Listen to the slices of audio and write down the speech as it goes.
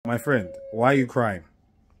My friend, why are you crying?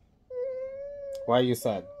 Why are you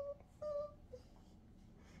sad?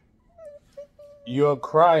 You're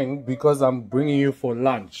crying because I'm bringing you for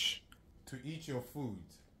lunch to eat your food.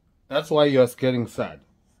 That's why you're getting sad.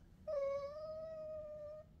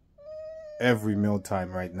 Every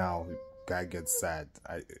mealtime right now, guy gets sad.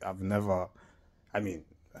 I mean,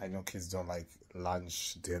 I know kids don't like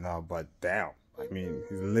lunch, dinner, but damn. I mean,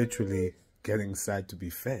 he's literally getting sad to be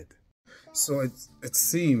fed. So it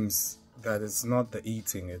seems that it's not the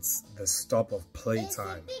eating, it's the stop of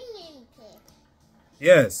playtime.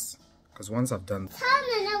 Yes, because once I've done...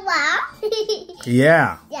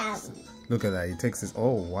 Yeah. Yeah. Look at that, he takes his...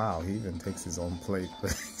 Oh, wow, he even takes his own plate.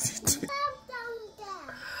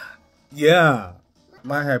 Yeah.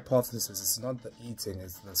 My hypothesis is not the eating,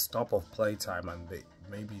 it's the stop of playtime, and they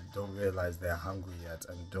maybe don't realize they're hungry yet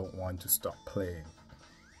and don't want to stop playing.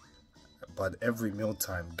 But every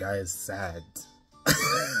mealtime, guy is sad.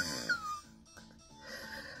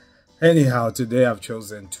 Anyhow, today I've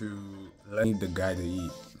chosen to let the guy to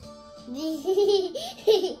eat. Need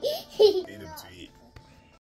him to eat.